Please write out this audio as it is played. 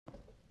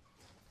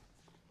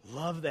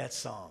Love that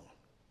song.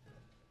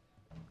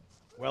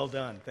 Well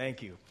done.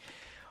 Thank you.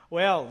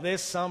 Well,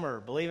 this summer,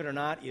 believe it or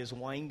not, is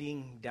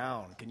winding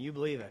down. Can you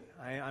believe it?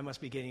 I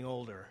must be getting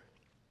older.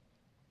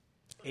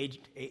 As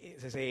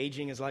they say,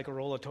 aging is like a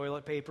roll of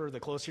toilet paper. The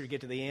closer you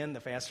get to the end,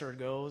 the faster it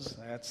goes.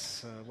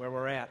 That's where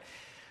we're at.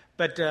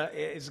 But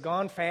it's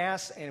gone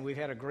fast, and we've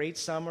had a great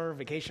summer.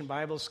 Vacation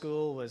Bible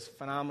School was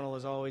phenomenal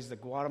as always. The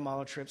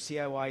Guatemala trip,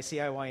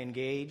 CIY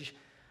Engage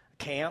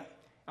camp.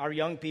 Our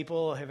young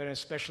people have had an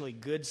especially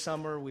good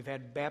summer. We've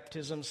had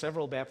baptisms,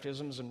 several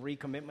baptisms and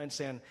recommitments,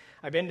 and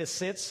I've been to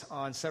SITS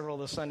on several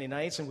of the Sunday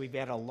nights, and we've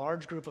had a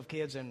large group of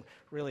kids and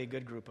really a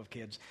good group of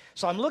kids.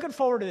 So I'm looking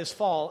forward to this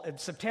fall. In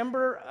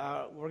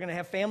September, we're going to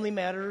have Family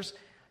Matters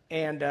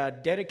and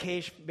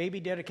baby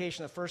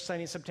dedication the first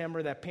Sunday in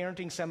September, that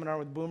parenting seminar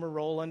with Boomer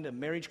Rowland, a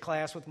marriage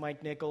class with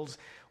Mike Nichols.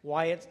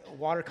 Wyatt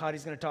Watercott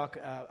is going to talk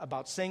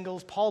about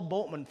singles. Paul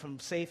Boatman from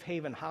Safe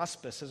Haven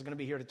Hospice is going to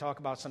be here to talk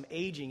about some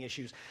aging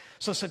issues.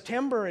 So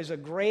September is a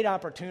great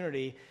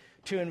opportunity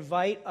to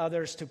invite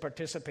others to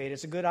participate.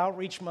 It's a good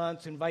outreach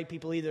month to invite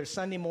people either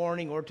Sunday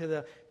morning or to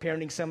the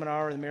parenting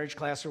seminar or the marriage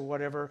class or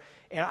whatever.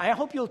 And I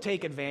hope you'll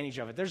take advantage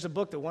of it. There's a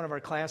book that one of our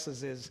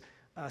classes is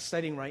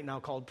studying right now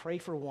called Pray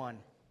for One.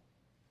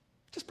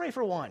 Just pray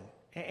for one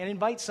and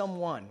invite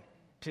someone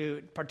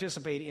to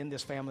participate in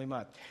this family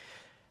month.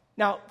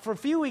 Now, for a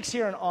few weeks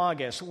here in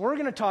August, we're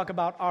going to talk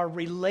about our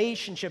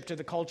relationship to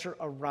the culture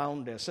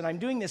around us. And I'm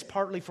doing this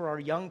partly for our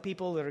young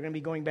people that are going to be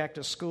going back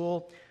to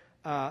school.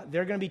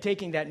 They're going to be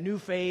taking that new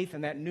faith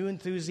and that new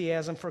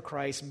enthusiasm for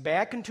Christ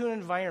back into an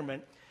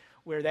environment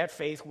where that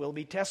faith will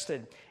be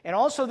tested. And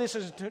also this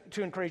is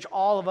to encourage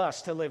all of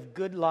us to live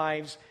good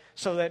lives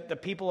so that the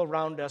people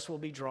around us will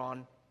be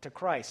drawn to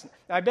Christ.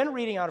 Now, I've been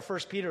reading out of 1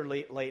 Peter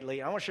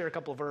lately. I want to share a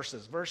couple of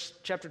verses.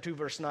 Chapter 2,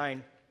 verse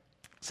 9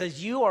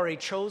 says, "You are a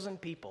chosen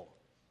people,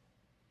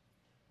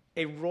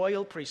 a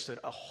royal priesthood,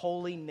 a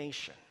holy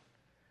nation,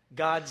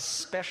 God's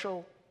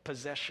special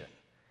possession,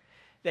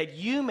 that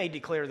you may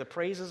declare the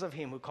praises of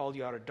him who called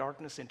you out of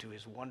darkness into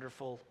his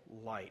wonderful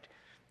light."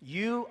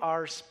 You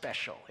are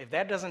special. If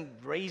that doesn't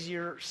raise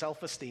your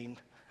self-esteem,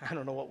 I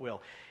don't know what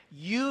will.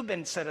 You've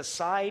been set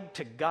aside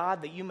to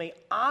God that you may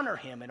honor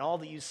him in all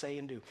that you say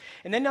and do.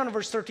 And then down in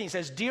verse 13 it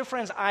says, "Dear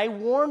friends, I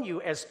warn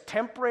you as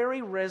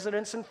temporary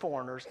residents and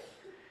foreigners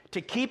to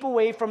keep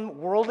away from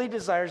worldly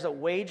desires that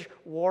wage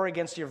war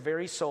against your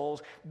very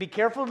souls. Be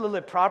careful to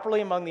live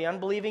properly among the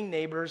unbelieving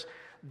neighbors.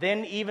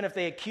 Then even if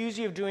they accuse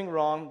you of doing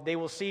wrong, they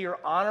will see your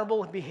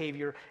honorable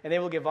behavior, and they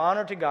will give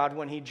honor to God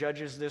when he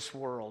judges this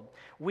world."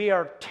 We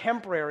are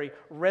temporary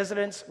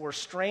residents. We're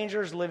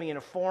strangers living in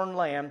a foreign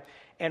land,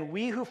 and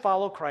we who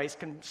follow Christ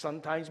can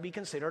sometimes be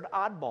considered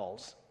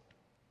oddballs.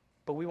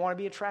 But we want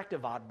to be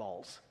attractive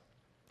oddballs.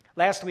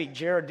 Last week,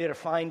 Jared did a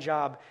fine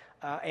job,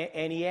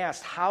 and he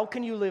asked, how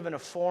can you live in a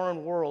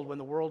foreign world when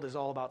the world is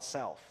all about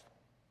self?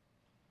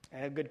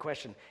 And a good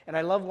question. And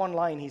I love one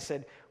line. He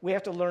said, we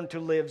have to learn to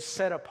live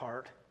set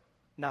apart,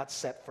 not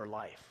set for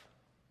life.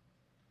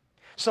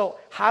 So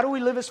how do we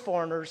live as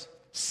foreigners,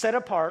 set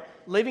apart,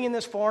 living in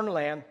this foreign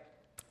land?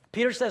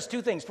 Peter says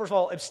two things. First of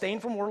all, abstain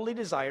from worldly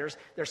desires.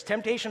 There's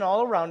temptation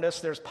all around us.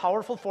 There's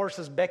powerful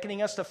forces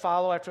beckoning us to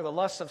follow after the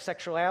lusts of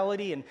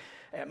sexuality and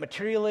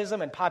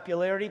materialism and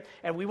popularity.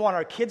 And we want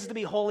our kids to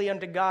be holy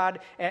unto God,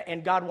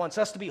 and God wants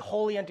us to be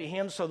holy unto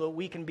him so that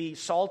we can be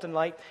salt and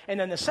light. And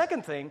then the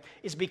second thing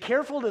is be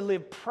careful to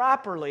live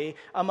properly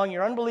among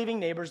your unbelieving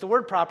neighbors. The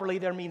word properly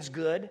there means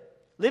good.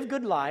 Live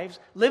good lives.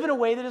 Live in a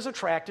way that is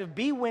attractive.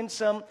 Be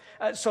winsome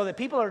so that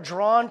people are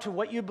drawn to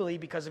what you believe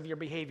because of your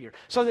behavior.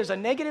 So there's a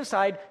negative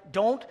side.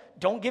 Don't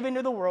give in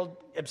to the world.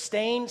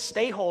 Abstain.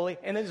 Stay holy.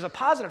 And then there's a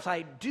positive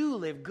side. Do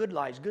live good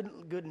lives,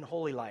 good and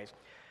holy lives.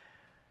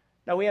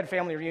 Now, we had a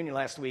family reunion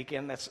last week,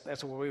 and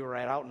that's where we were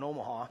at, out in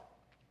Omaha.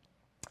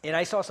 And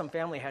I saw some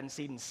family I hadn't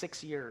seen in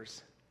 6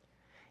 years.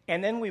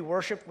 And then we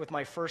worshiped with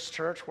my first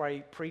church where I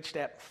preached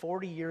at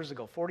 40 years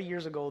ago. 40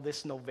 years ago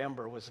this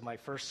November was my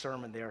first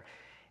sermon there.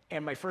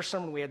 And my first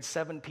sermon, we had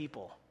 7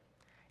 people.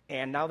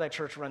 And now that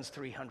church runs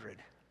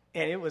 300.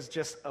 And it was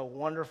just a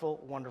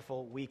wonderful,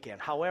 wonderful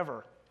weekend.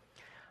 However,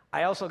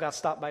 I also got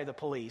stopped by the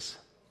police.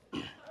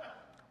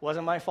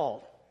 Wasn't my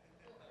fault.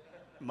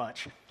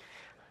 Much.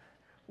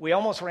 We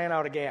almost ran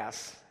out of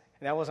gas.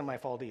 And that wasn't my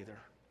fault either.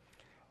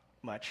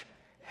 Much.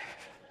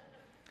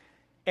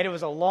 And it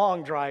was a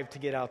long drive to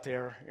get out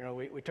there. You know,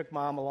 we took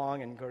Mom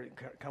along and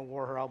kind of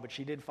wore her out, but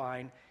she did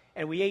fine.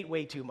 And we ate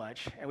way too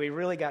much. And we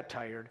really got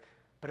tired.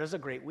 But it was a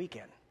great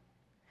weekend.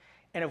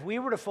 And if we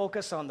were to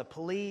focus on the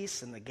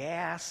police and the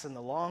gas and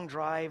the long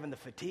drive and the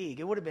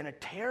fatigue, it would have been a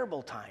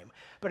terrible time.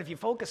 But if you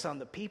focus on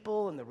the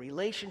people and the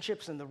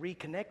relationships and the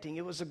reconnecting,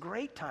 it was a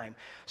great time.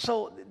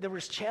 So there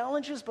was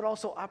challenges, but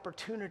also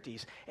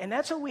opportunities. And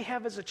that's what we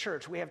have as a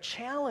church. We have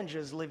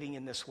challenges living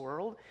in this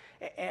world.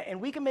 And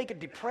we can make it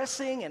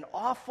depressing and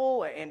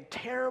awful and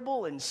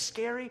terrible and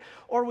scary,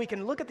 or we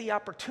can look at the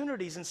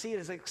opportunities and see it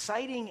as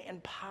exciting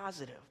and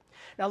positive.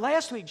 Now,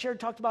 last week, Jared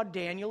talked about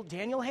Daniel.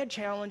 Daniel had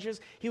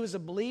challenges. He was a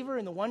believer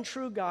in the one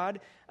true God,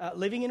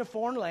 living in a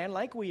foreign land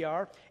like we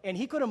are, and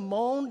he could have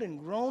moaned and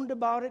groaned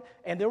about it,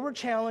 and there were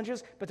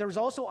challenges, but there was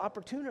also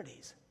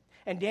opportunities.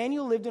 And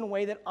Daniel lived in a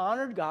way that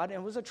honored God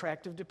and was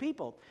attractive to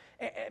people.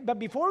 But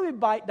before we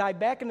dive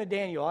back into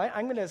Daniel,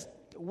 I'm going to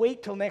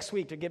wait till next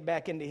week to get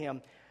back into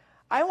him.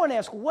 I want to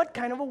ask, what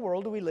kind of a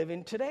world do we live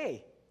in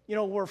today? You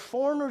know, we're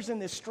foreigners in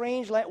this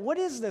strange land. What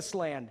is this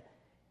land?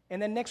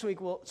 And then next week,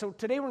 so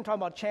today we're going to talk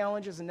about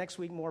challenges, and next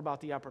week more about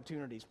the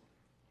opportunities.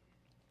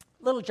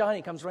 Little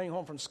Johnny comes running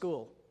home from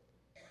school.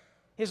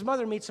 His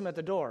mother meets him at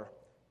the door.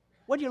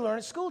 What did you learn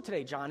at school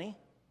today, Johnny?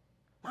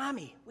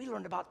 Mommy, we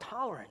learned about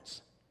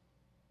tolerance.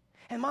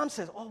 And Mom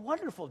says, oh,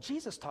 wonderful,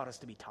 Jesus taught us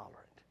to be tolerant.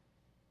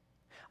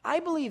 I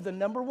believe the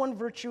number one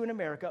virtue in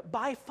America,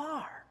 by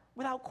far,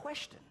 without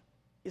question,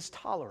 is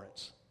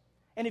tolerance.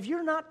 And if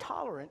you're not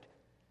tolerant,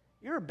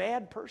 you're a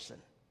bad person.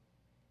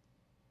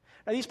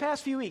 Now, these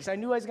past few weeks, I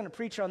knew I was going to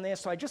preach on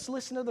this, so I just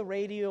listened to the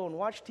radio and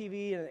watched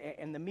TV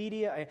and the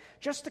media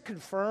just to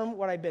confirm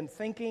what I've been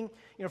thinking,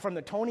 you know, from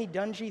the Tony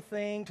Dungy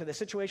thing to the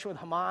situation with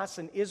Hamas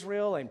and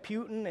Israel and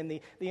Putin and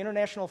the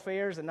international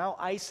affairs and now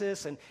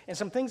ISIS and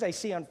some things I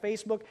see on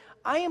Facebook.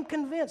 I am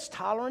convinced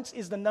tolerance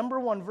is the number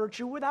one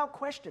virtue without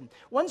question.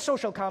 One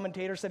social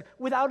commentator said,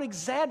 without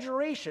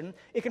exaggeration,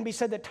 it can be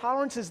said that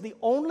tolerance is the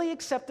only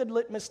accepted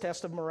litmus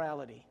test of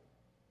morality.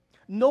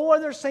 No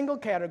other single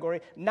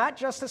category, not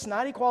justice,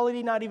 not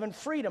equality, not even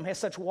freedom, has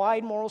such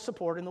wide moral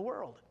support in the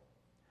world.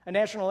 A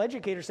national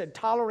educator said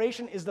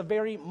toleration is the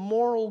very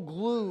moral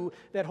glue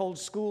that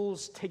holds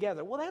schools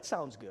together. Well, that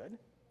sounds good.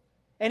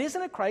 And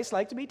isn't it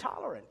Christ-like to be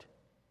tolerant?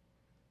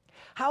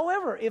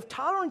 However, if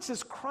tolerance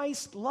is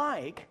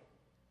Christ-like,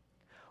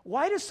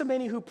 why do so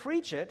many who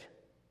preach it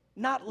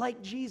not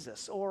like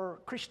Jesus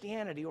or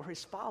Christianity or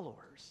his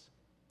followers?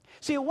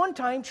 See, at one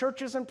time,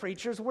 churches and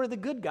preachers were the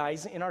good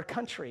guys in our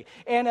country.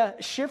 And a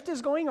shift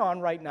is going on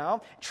right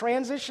now,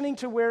 transitioning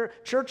to where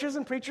churches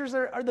and preachers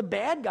are the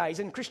bad guys,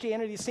 and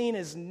Christianity is seen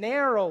as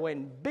narrow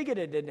and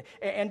bigoted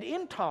and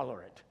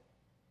intolerant.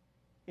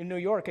 In New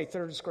York, a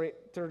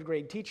third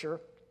grade teacher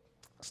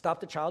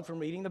stopped a child from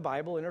reading the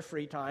Bible in her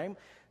free time.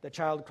 The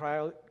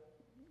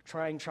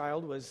trying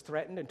child was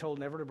threatened and told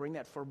never to bring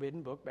that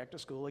forbidden book back to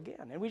school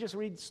again. And we just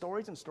read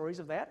stories and stories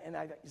of that, and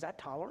is that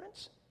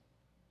tolerance?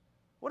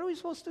 What are we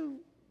supposed to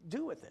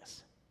do with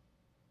this?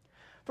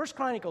 1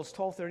 Chronicles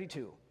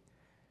 12:32.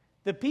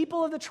 The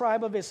people of the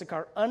tribe of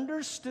Issachar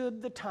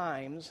understood the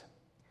times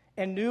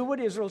and knew what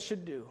Israel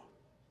should do.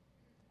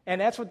 And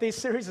that's what this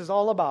series is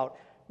all about.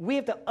 We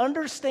have to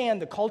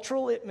understand the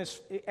cultural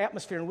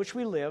atmosphere in which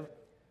we live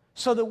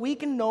so that we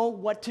can know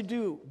what to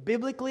do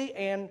biblically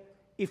and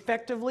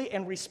effectively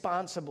and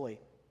responsibly.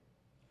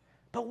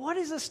 But what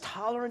is this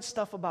tolerance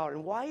stuff about?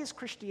 And why is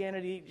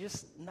Christianity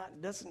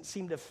doesn't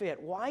seem to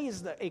fit? Why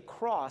is a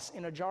cross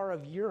in a jar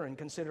of urine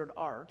considered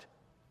art,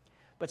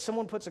 but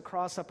someone puts a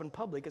cross up in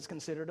public is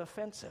considered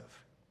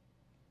offensive?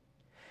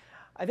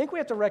 I think we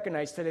have to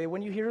recognize today,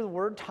 when you hear the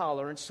word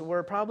tolerance,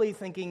 we're probably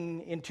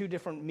thinking in two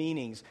different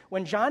meanings.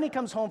 When Johnny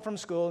comes home from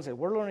school and says,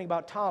 we're learning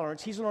about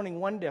tolerance, he's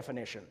learning one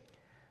definition.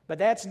 But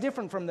that's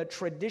different from the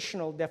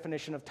traditional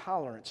definition of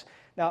tolerance.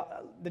 Now,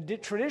 the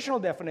traditional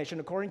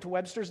definition, according to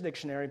Webster's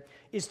dictionary,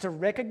 is to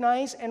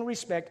recognize and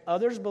respect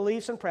others'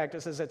 beliefs and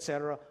practices,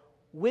 etc.,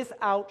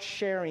 without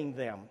sharing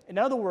them. In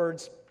other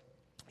words,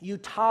 you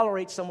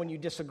tolerate someone you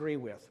disagree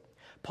with.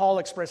 Paul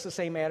expressed the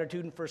same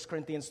attitude in 1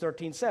 Corinthians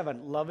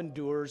 13:7. Love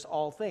endures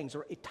all things,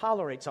 or it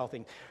tolerates all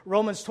things.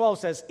 Romans 12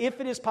 says,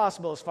 if it is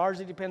possible, as far as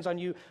it depends on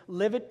you,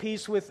 live at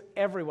peace with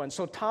everyone.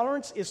 So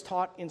tolerance is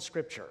taught in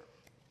Scripture.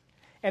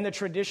 And the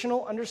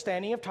traditional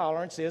understanding of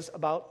tolerance is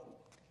about,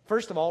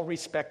 first of all,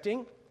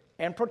 respecting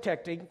and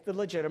protecting the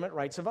legitimate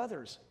rights of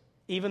others,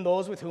 even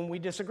those with whom we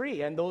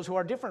disagree and those who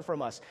are different from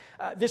us.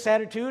 This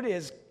attitude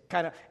is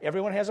kind of,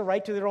 everyone has a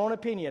right to their own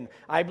opinion.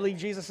 I believe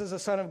Jesus is the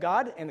Son of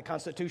God, and the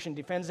Constitution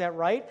defends that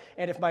right.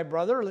 And if my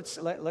brother,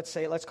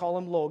 let's call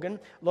him Logan.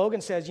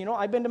 Logan says,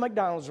 I've been to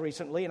McDonald's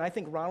recently, and I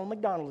think Ronald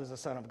McDonald is the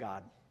Son of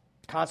God.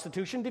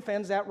 Constitution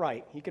defends that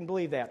right. He can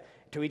believe that.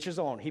 To each his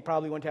own. He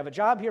probably won't have a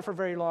job here for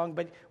very long,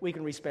 but we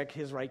can respect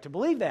his right to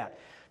believe that.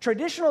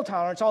 Traditional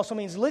tolerance also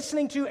means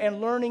listening to and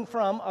learning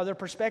from other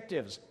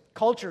perspectives,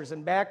 cultures,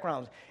 and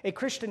backgrounds. A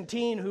Christian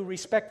teen who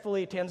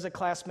respectfully attends a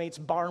classmate's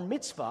bar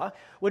mitzvah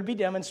would be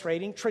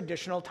demonstrating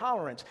traditional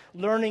tolerance,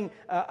 learning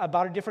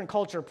about a different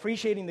culture,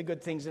 appreciating the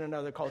good things in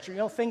another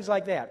culture, things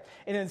like that.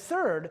 And then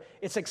third,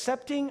 it's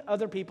accepting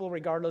other people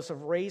regardless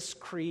of race,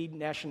 creed,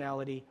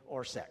 nationality,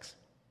 or sex.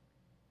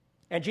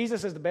 And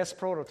Jesus is the best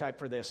prototype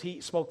for this.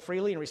 He spoke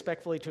freely and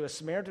respectfully to a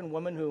Samaritan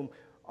woman whom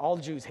all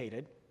Jews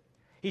hated.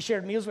 He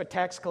shared meals with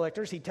tax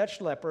collectors. He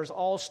touched lepers,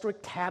 all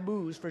strict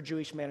taboos for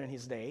Jewish men in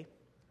his day.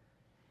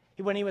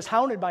 When he was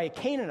hounded by a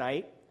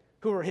Canaanite,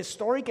 who were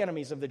historic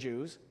enemies of the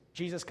Jews,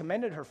 Jesus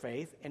commended her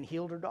faith and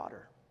healed her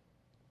daughter.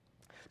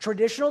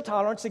 Traditional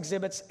tolerance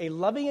exhibits a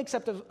loving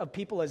acceptance of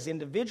people as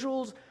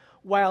individuals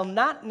while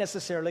not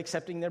necessarily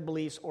accepting their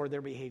beliefs or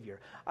their behavior.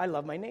 I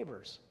love my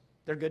neighbors.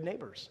 They're good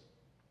neighbors.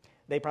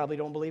 They probably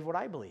don't believe what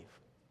I believe.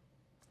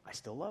 I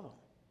still love them.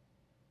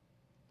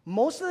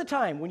 Most of the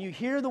time, when you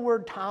hear the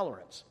word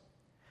tolerance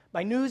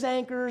by news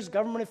anchors,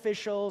 government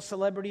officials,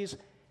 celebrities,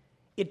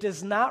 it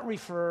does not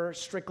refer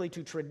strictly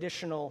to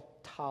traditional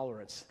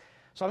tolerance.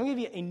 So I'm going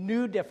to give you a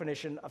new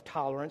definition of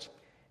tolerance,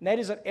 and that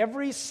is that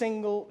every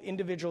single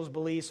individual's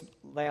beliefs,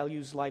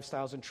 values,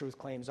 lifestyles, and truth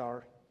claims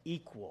are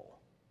equal.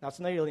 Now, it's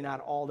really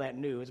not all that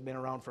new. It's been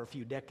around for a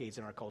few decades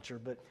in our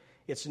culture, but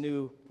it's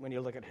new when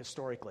you look at it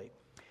historically.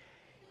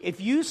 If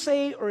you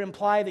say or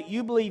imply that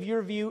you believe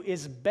your view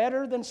is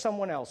better than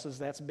someone else's,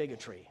 that's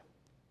bigotry.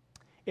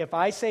 If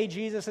I say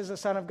Jesus is the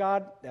Son of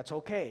God, that's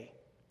okay.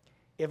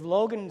 If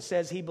Logan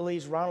says he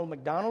believes Ronald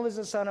McDonald is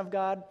the Son of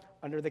God,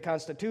 under the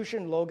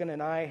Constitution, Logan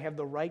and I have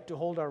the right to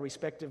hold our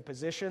respective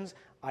positions.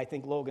 I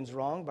think Logan's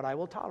wrong, but I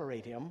will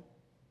tolerate him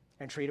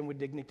and treat him with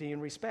dignity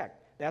and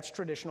respect. That's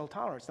traditional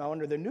tolerance. Now,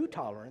 under the new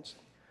tolerance,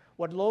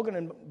 what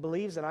Logan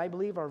believes and I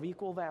believe are of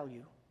equal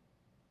value.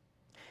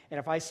 And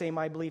if I say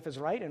my belief is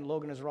right and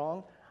Logan is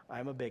wrong,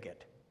 I'm a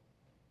bigot.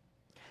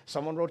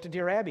 Someone wrote to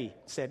Dear Abby,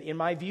 said, in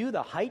my view,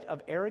 the height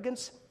of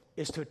arrogance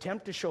is to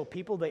attempt to show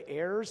people the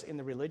errors in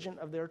the religion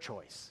of their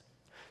choice.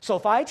 So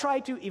if I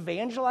try to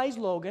evangelize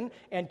Logan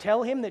and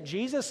tell him that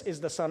Jesus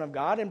is the Son of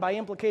God, and by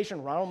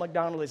implication Ronald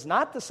McDonald is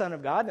not the Son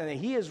of God and that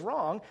he is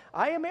wrong,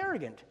 I am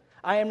arrogant.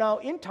 I am now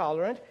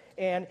intolerant,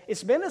 and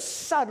it's been a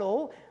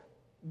subtle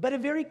but a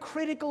very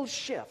critical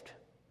shift.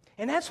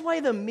 And that's why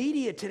the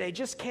media today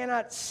just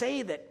cannot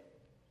say that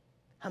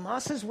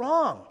Hamas is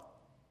wrong,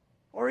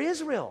 or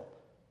Israel,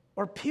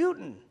 or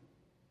Putin.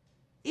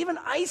 Even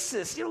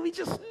ISIS, we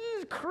just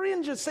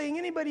cringe at saying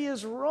anybody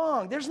is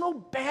wrong. There's no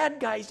bad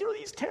guys.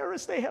 These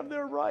terrorists, they have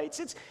their rights.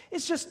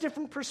 It's just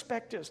different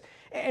perspectives.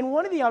 And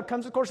one of the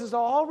outcomes, of course, is that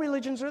all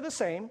religions are the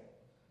same.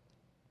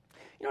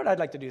 You know what I'd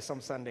like to do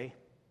some Sunday?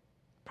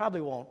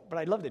 Probably won't, but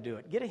I'd love to do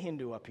it. Get a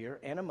Hindu up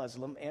here, and a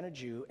Muslim, and a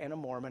Jew, and a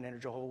Mormon, and a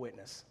Jehovah's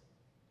Witness.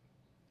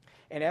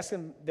 And ask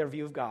them their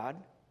view of God,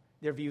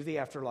 their view of the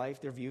afterlife,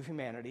 their view of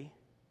humanity.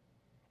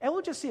 And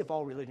we'll just see if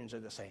all religions are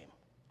the same.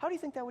 How do you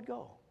think that would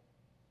go?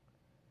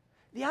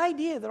 The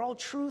idea that all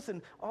truth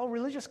and all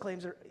religious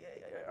claims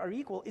are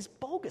equal is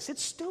bogus.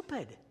 It's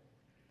stupid.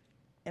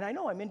 And I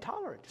know I'm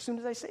intolerant as soon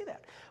as I say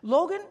that.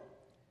 Logan,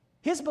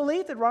 his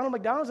belief that Ronald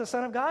McDonald is the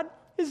Son of God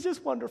is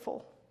just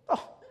wonderful.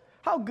 Oh,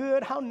 how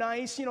good, how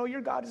nice.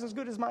 Your God is as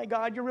good as my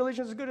God. Your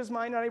religion is as good as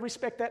mine, and I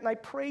respect that, and I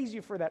praise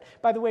you for that.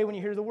 By the way, when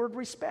you hear the word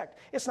respect,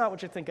 it's not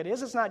what you think it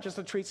is. It's not just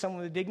to treat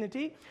someone with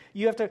dignity.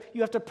 You have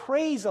to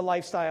praise a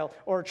lifestyle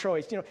or a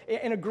choice,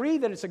 and agree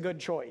that it's a good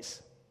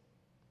choice.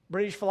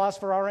 British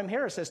philosopher R.M.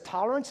 Harris says,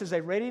 tolerance is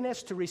a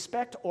readiness to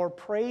respect or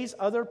praise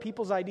other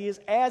people's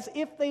ideas as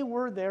if they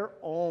were their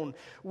own.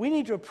 We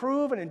need to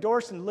approve and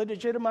endorse and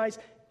legitimize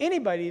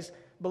anybody's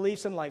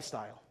beliefs and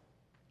lifestyle.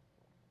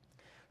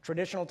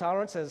 Traditional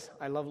tolerance says,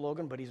 I love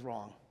Logan, but he's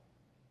wrong.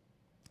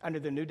 Under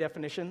the new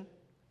definition,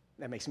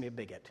 that makes me a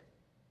bigot.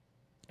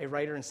 A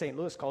writer in St.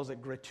 Louis calls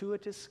it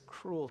gratuitous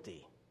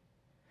cruelty.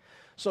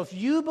 So if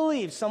you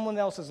believe someone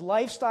else's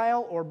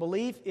lifestyle or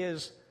belief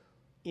is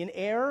in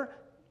error,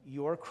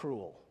 you're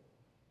cruel.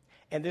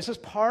 And this is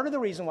part of the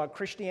reason why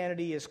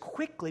Christianity is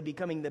quickly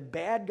becoming the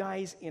bad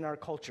guys in our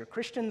culture.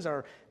 Christians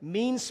are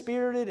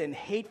mean-spirited and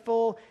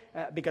hateful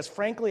because,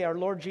 frankly, our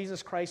Lord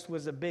Jesus Christ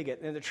was a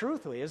bigot. And the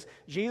truth is,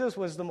 Jesus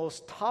was the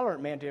most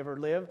tolerant man to ever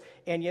live,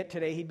 and yet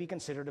today he'd be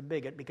considered a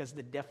bigot because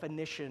the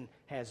definition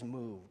has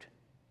moved.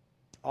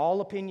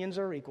 All opinions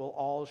are equal.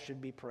 All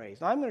should be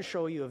praised. Now, I'm going to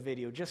show you a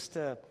video just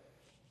to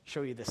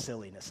show you the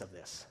silliness of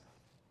this.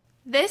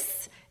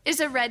 This is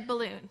a red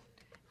balloon.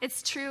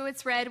 It's true,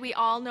 it's red. We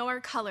all know our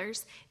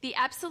colors. The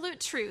absolute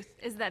truth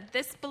is that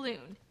this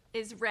balloon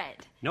is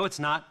red. No, it's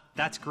not.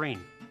 That's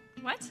green.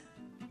 What?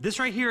 This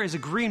right here is a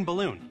green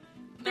balloon.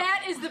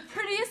 That is the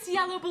prettiest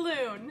yellow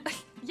balloon.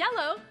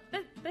 Yellow?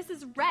 This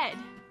is red.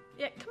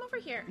 Yeah, come over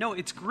here. No,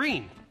 it's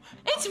green.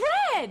 It's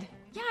red!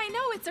 Yeah, I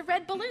know, it's a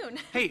red balloon.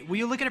 Hey, will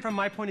you look at it from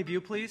my point of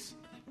view, please?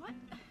 What?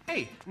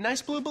 Hey,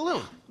 nice blue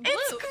balloon. Blue.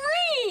 It's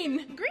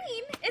green!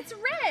 Green? It's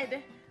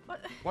red.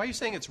 What? Why are you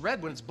saying it's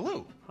red when it's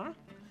blue? Huh?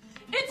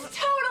 It's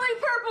totally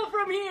purple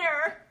from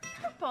here!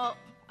 Purple.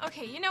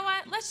 Okay, you know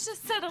what? Let's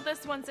just settle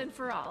this once and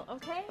for all,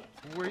 okay?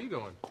 Where are you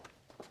going?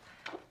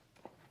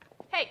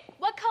 Hey,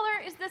 what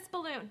color is this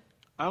balloon?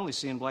 I only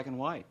see in black and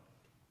white.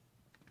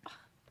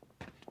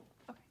 Okay.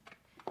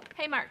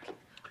 Hey, Mark,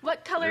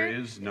 what color? There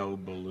is no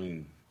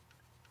balloon.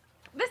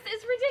 This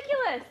is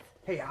ridiculous.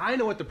 Hey, I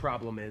know what the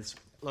problem is.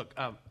 Look,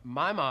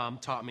 my mom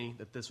taught me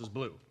that this was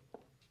blue.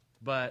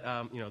 But,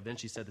 then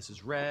she said this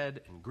is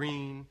red and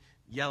green,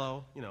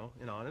 yellow,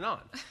 and on and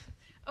on.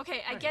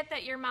 Okay, I get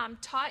that your mom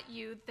taught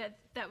you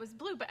that was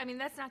blue, but,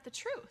 that's not the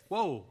truth.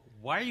 Whoa,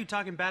 why are you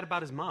talking bad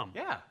about his mom?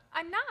 Yeah.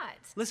 I'm not.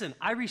 Listen,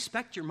 I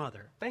respect your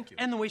mother. Thank you.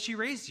 And the way she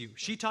raised you.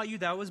 She taught you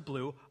that it was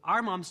blue.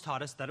 Our moms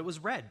taught us that it was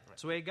red.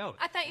 That's the way it goes.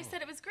 I thought you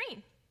said it was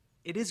green.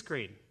 It is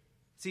green.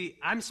 See,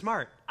 I'm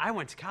smart. I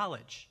went to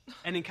college.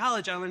 And in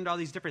college, I learned all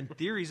these different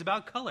theories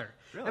about color.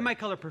 Really? And my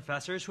color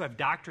professors who have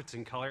doctorates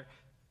in color.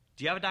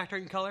 Do you have a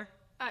doctorate in color?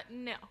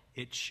 No.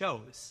 It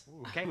shows.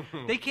 Okay?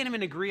 They can't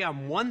even agree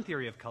on one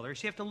theory of color,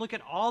 so you have to look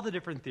at all the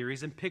different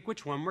theories and pick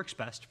which one works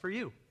best for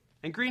you.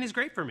 And green is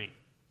great for me.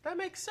 That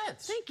makes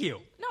sense. Thank you.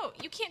 No,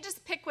 you can't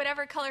just pick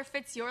whatever color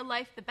fits your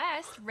life the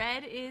best.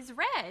 Red is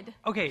red.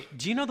 Okay,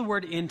 do you know the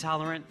word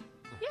intolerant?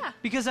 Yeah.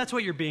 Because that's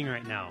what you're being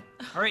right now.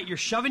 All right, you're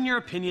shoving your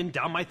opinion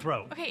down my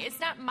throat. Okay, it's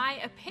not my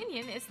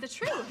opinion, it's the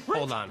truth.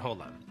 Hold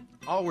on.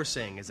 All we're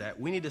saying is that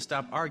we need to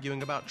stop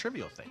arguing about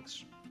trivial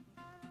things.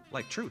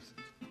 Like truth.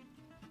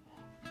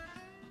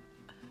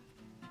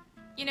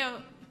 You know,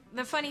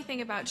 the funny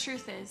thing about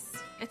truth is,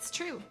 it's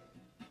true,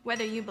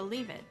 whether you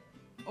believe it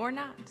or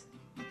not.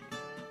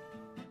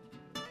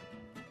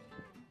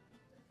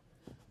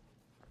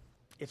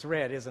 It's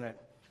red, isn't it?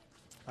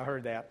 I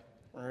heard that.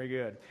 Very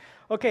good.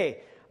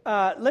 Okay,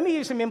 let me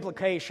use some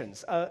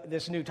implications of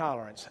this new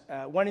tolerance.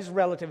 One is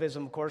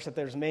relativism, of course, that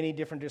there's many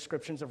different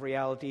descriptions of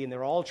reality, and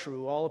they're all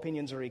true, all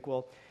opinions are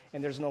equal,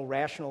 and there's no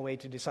rational way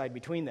to decide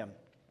between them.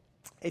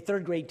 A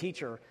third-grade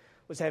teacher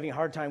was having a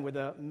hard time with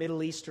a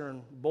Middle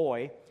Eastern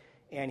boy,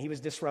 and he was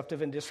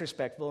disruptive and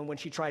disrespectful, and when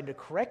she tried to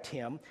correct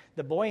him,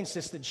 the boy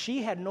insisted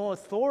she had no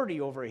authority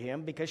over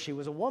him because she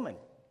was a woman.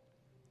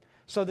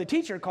 So the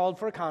teacher called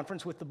for a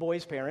conference with the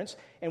boy's parents,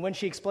 and when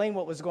she explained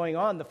what was going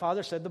on, the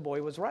father said the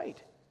boy was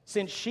right.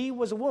 Since she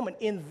was a woman,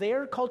 in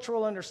their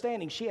cultural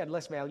understanding, she had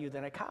less value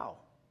than a cow.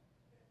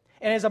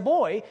 And as a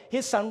boy,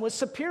 his son was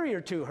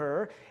superior to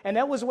her, and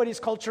that was what his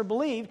culture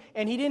believed,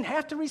 and he didn't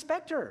have to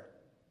respect her.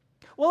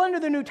 Well, under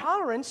the new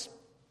tolerance,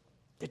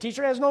 the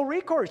teacher has no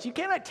recourse. You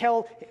cannot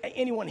tell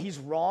anyone he's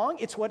wrong.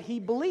 It's what he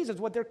believes. It's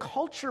what their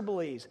culture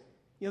believes.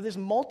 You know, this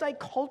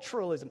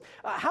multiculturalism.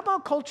 How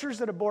about cultures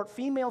that abort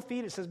female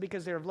fetuses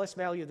because they're of less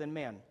value than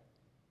men?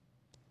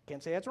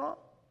 Can't say that's wrong.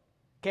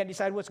 Can't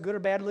decide what's good or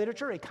bad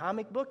literature. A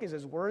comic book is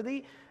as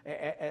worthy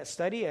a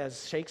study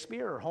as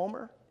Shakespeare or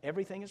Homer.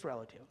 Everything is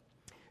relative.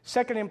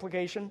 Second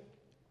implication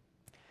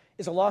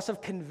is a loss of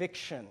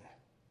conviction.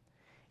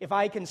 If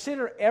I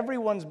consider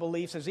everyone's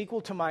beliefs as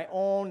equal to my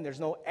own, there's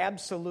no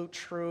absolute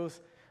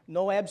truth,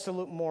 no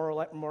absolute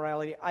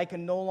morality, I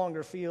can no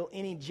longer feel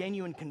any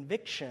genuine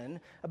conviction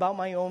about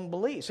my own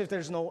beliefs. If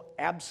there's no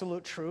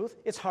absolute truth,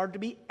 it's hard to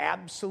be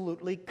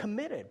absolutely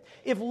committed.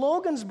 If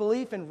Logan's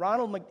belief in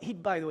Ronald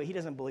by the way, he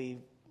doesn't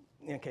believe,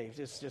 okay,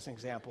 just an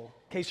example,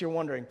 in case you're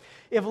wondering.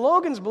 If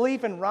Logan's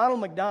belief in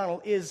Ronald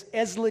McDonald is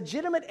as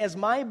legitimate as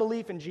my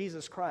belief in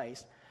Jesus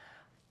Christ,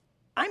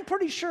 I'm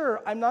pretty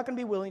sure I'm not going to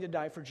be willing to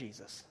die for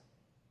Jesus.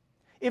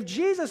 If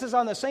Jesus is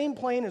on the same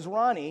plane as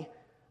Ronnie,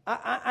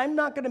 I'm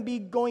not going to be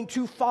going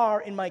too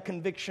far in my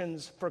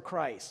convictions for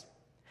Christ.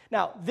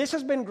 Now, this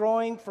has been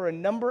growing for a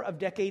number of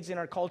decades in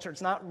our culture.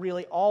 It's not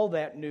really all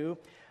that new.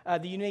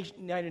 The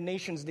United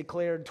Nations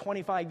declared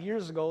 25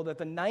 years ago that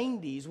the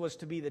 90s was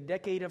to be the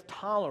decade of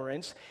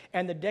tolerance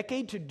and the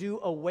decade to do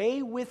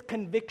away with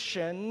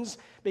convictions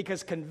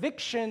because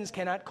convictions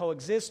cannot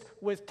coexist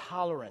with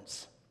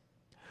tolerance.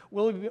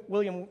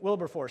 William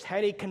Wilberforce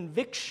had a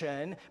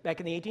conviction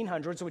back in the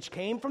 1800s, which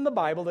came from the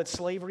Bible, that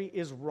slavery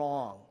is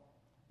wrong.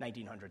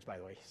 1900s, by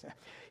the way.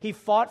 He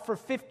fought for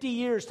 50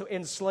 years to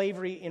end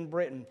slavery in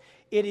Britain.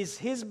 If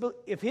his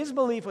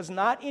belief was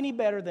not any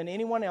better than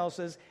anyone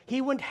else's,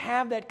 he wouldn't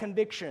have that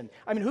conviction.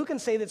 I mean, who can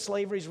say that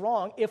slavery is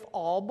wrong if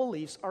all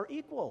beliefs are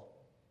equal?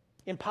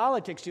 In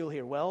politics, you'll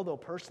hear, well, though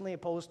personally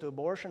opposed to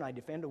abortion, I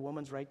defend a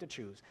woman's right to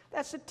choose.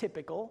 That's a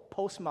typical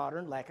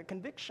postmodern lack of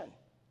conviction.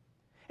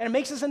 And it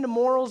makes us into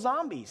moral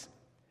zombies.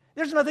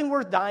 There's nothing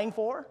worth dying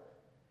for.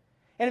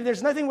 And if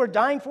there's nothing worth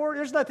dying for,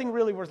 there's nothing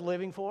really worth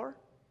living for.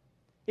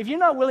 If you're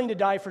not willing to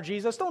die for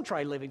Jesus, don't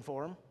try living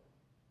for him.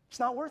 It's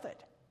not worth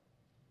it.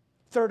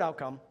 Third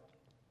outcome,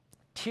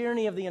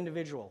 tyranny of the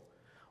individual.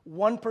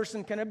 One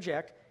person can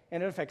object,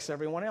 and it affects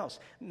everyone else.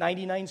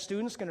 99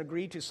 students can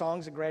agree to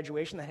songs at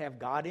graduation that have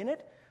God in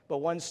it, but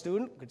one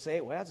student could say,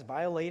 well, it's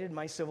violated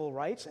my civil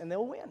rights, and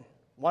they'll win.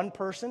 One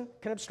person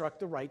can obstruct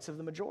the rights of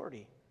the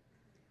majority.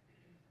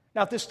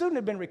 Now, if the student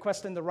had been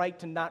requesting the right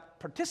to not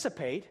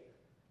participate,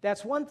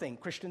 that's one thing.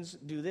 Christians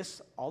do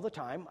this all the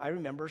time. I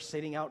remember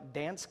sitting out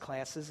dance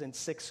classes in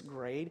 6th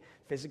grade,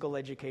 physical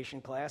education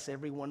class.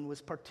 Everyone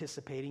was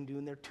participating,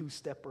 doing their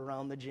two-step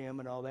around the gym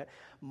and all that.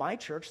 My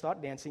church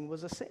thought dancing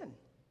was a sin.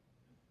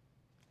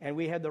 And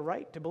we had the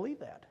right to believe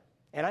that.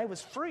 And I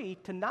was free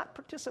to not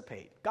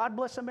participate. God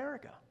bless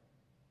America.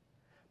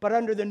 But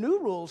under the new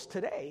rules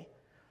today,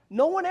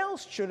 no one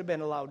else should have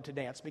been allowed to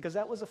dance because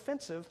that was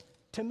offensive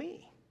to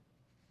me.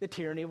 The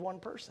tyranny of one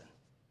person.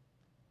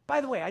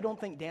 By the way, I don't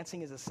think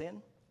dancing is a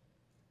sin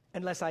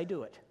unless I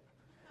do it.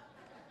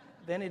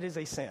 Then it is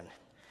a sin.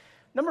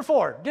 Number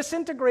 4,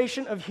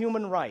 disintegration of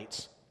human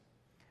rights.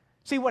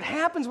 See, what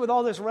happens with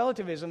all this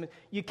relativism,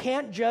 you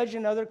can't judge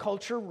another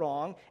culture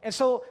wrong, and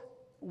so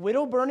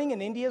widow burning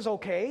in India is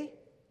okay,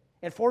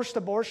 and forced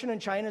abortion in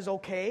China is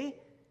okay.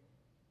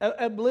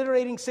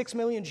 Obliterating 6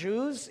 million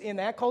Jews in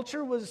that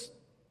culture was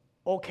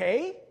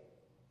okay.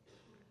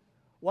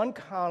 One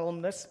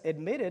columnist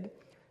admitted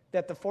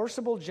that the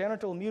forcible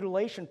genital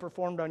mutilation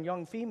performed on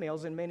young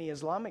females in many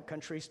Islamic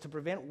countries to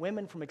prevent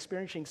women from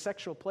experiencing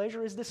sexual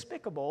pleasure is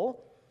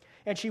despicable,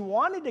 And she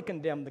wanted to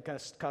condemn the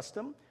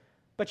custom,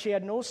 but she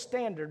had no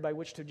standard by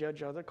which to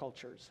judge other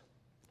cultures.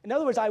 In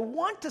other words, I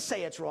want to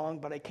say it's wrong,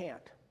 but I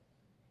can't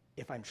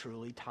if I'm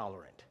truly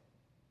tolerant.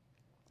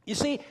 You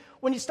see,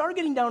 when you start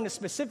getting down to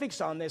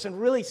specifics on this and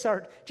really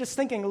start just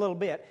thinking a little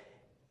bit,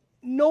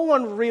 no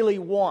one really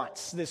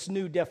wants this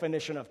new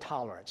definition of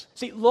tolerance.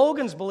 See,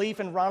 Logan's belief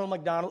in Ronald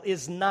McDonald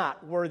is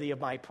not worthy of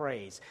my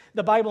praise.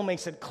 The Bible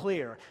makes it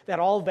clear that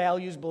all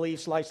values,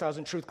 beliefs, lifestyles,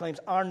 and truth claims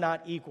are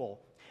not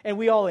equal. And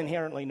we all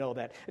inherently know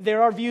that.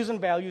 There are views and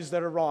values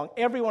that are wrong.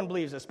 Everyone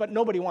believes this, but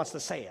nobody wants to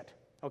say it.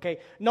 Okay?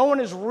 No one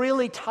is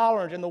really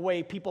tolerant in the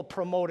way people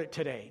promote it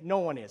today. No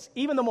one is.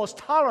 Even the most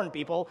tolerant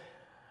people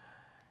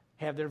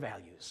have their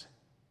values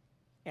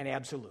and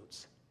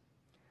absolutes.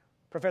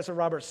 Professor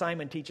Robert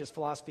Simon teaches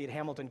philosophy at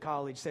Hamilton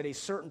College, said a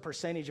certain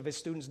percentage of his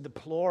students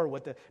deplore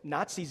what the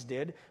Nazis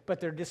did, but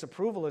their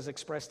disapproval is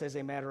expressed as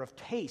a matter of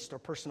taste or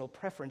personal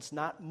preference,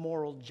 not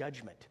moral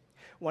judgment.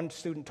 One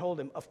student told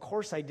him, "Of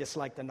course I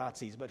dislike the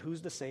Nazis, but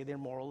who's to say they're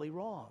morally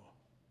wrong?"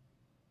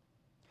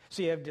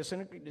 So you have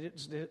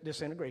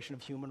disintegration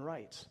of human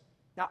rights.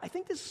 Now, I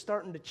think this is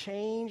starting to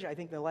change. I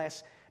think in the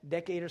last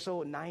decade or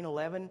so,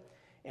 9/11,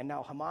 and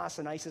now Hamas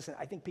and ISIS,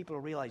 I think people are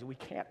realizing we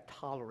can't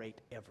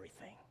tolerate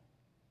everything.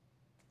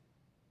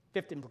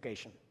 Fifth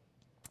implication,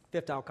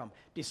 fifth outcome,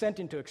 descent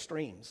into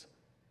extremes.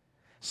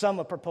 Some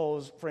have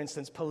proposed, for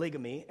instance,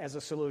 polygamy as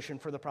a solution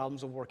for the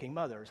problems of working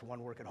mothers.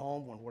 One work at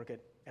home, one work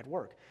at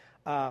work.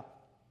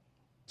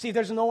 See,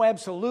 there's no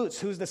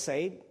absolutes. Who's to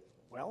say,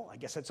 well, I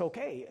guess that's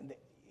okay.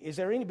 Is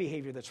there any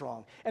behavior that's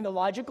wrong? And the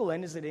logical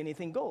end is that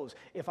anything goes.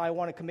 If I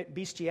want to commit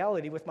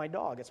bestiality with my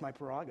dog, it's my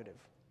prerogative.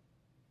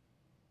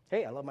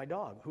 Hey, I love my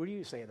dog. Who do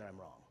you say that I'm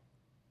wrong?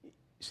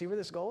 See where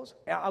this goes?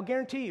 I'll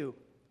guarantee you,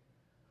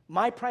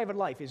 my private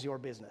life is your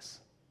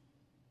business.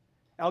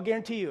 I'll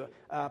guarantee you,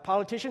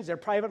 politicians, their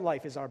private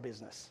life is our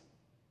business.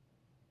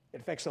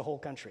 It affects the whole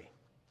country.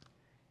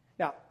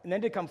 Now, and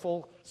then to come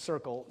full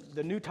circle,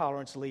 the new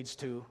tolerance leads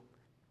to,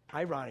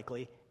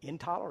 ironically,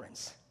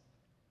 intolerance.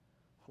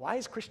 Why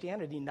is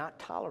Christianity not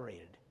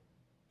tolerated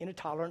in a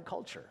tolerant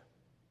culture?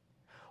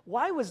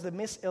 Why was the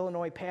Miss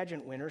Illinois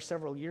pageant winner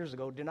several years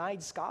ago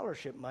denied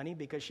scholarship money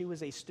because she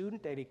was a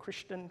student at a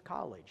Christian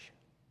college?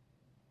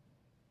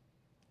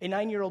 A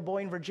 9-year-old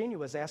boy in Virginia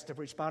was asked to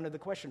respond to the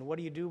question, "What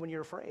do you do when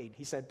you're afraid?"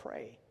 He said,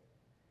 "Pray."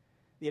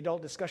 The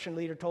adult discussion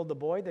leader told the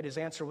boy that his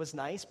answer was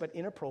nice but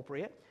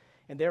inappropriate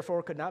and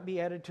therefore could not be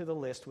added to the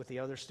list with the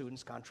other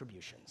students'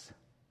 contributions.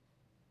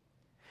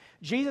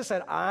 Jesus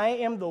said, "I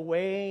am the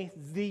way,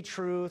 the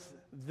truth,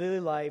 the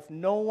life.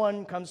 No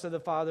one comes to the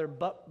Father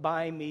but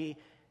by me."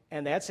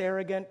 And that's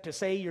arrogant. To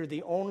say you're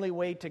the only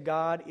way to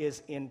God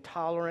is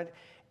intolerant.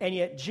 And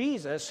yet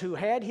Jesus, who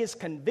had his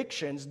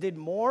convictions, did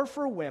more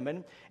for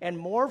women and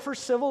more for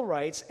civil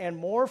rights and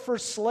more for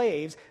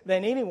slaves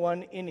than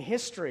anyone in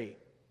history.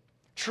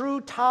 True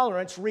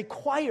tolerance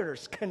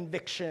requires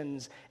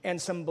convictions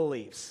and some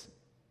beliefs.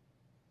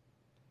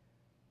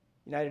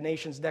 United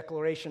Nations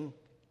Declaration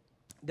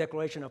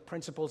of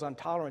Principles on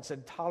Tolerance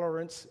said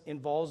tolerance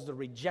involves the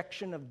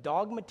rejection of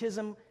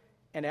dogmatism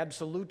and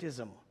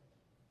absolutism.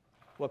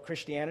 Well,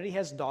 Christianity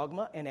has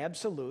dogma and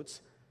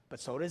absolutes, but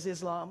so does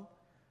Islam,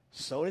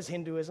 so does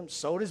Hinduism,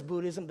 so does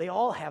Buddhism. They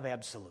all have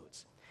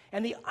absolutes.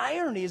 And the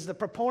irony is the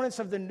proponents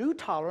of the new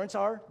tolerance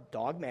are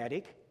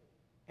dogmatic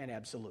and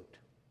absolute.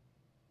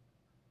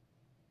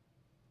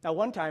 Now,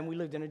 one time we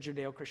lived in a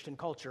Judeo-Christian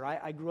culture.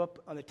 I grew up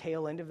on the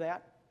tail end of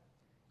that,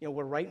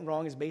 where right and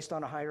wrong is based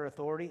on a higher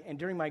authority. And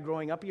during my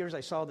growing up years, I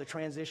saw the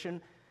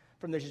transition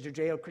from the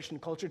Judeo-Christian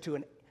culture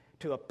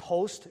to a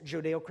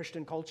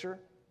post-Judeo-Christian culture.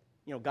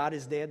 God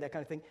is dead, that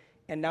kind of thing.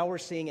 And now we're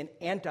seeing an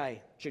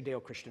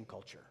anti-Judeo-Christian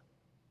culture.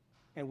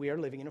 And we are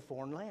living in a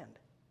foreign land.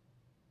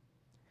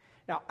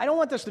 Now, I don't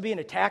want this to be an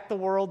attack the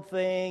world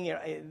thing.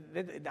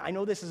 I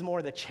know this is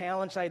more the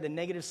challenge side, the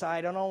negative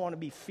side. I don't want to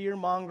be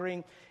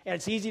fear-mongering. And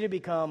it's easy to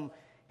become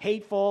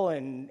hateful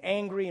and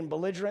angry and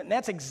belligerent. And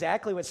that's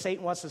exactly what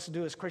Satan wants us to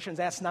do as Christians.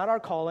 That's not our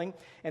calling,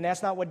 and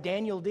that's not what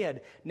Daniel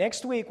did.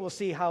 Next week, we'll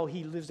see how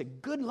he lives a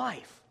good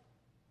life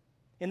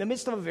in the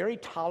midst of a very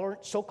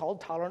tolerant, so-called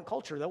tolerant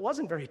culture that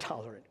wasn't very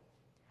tolerant.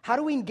 How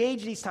do we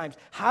engage these times?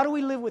 How do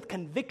we live with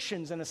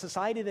convictions in a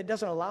society that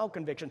doesn't allow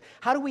conviction?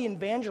 How do we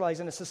evangelize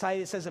in a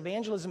society that says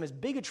evangelism is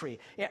bigotry?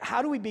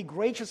 How do we be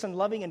gracious and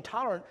loving and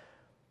tolerant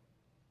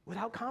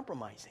without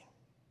compromising?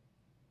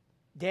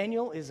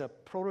 Daniel is a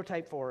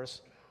prototype for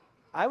us.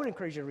 I would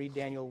encourage you to read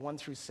Daniel 1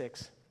 through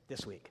 6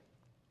 this week.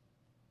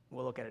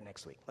 We'll look at it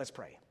next week. Let's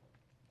pray.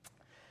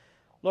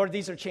 Lord,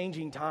 these are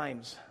changing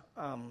times,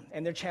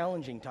 and they're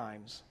challenging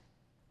times.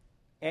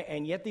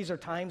 And yet these are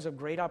times of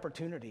great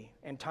opportunity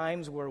and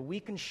times where we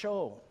can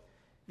show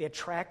the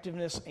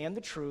attractiveness and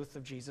the truth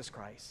of Jesus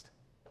Christ.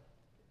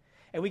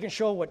 And we can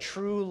show what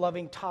true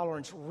loving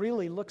tolerance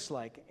really looks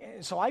like.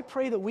 And so I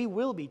pray that we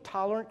will be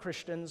tolerant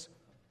Christians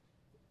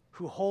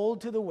who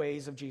hold to the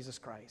ways of Jesus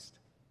Christ.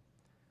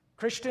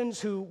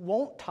 Christians who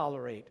won't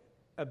tolerate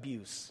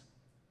abuse,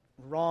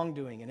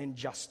 wrongdoing, and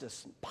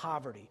injustice, and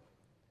poverty.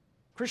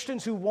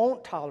 Christians who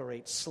won't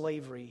tolerate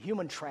slavery,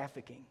 human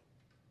trafficking.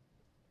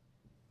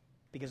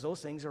 because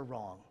those things are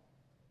wrong.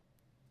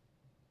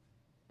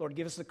 Lord,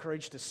 give us the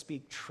courage to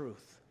speak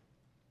truth,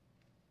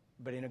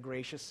 but in a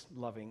gracious,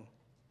 loving,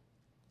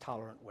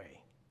 tolerant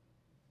way.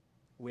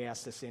 We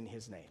ask this in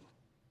his name.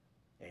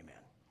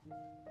 Amen.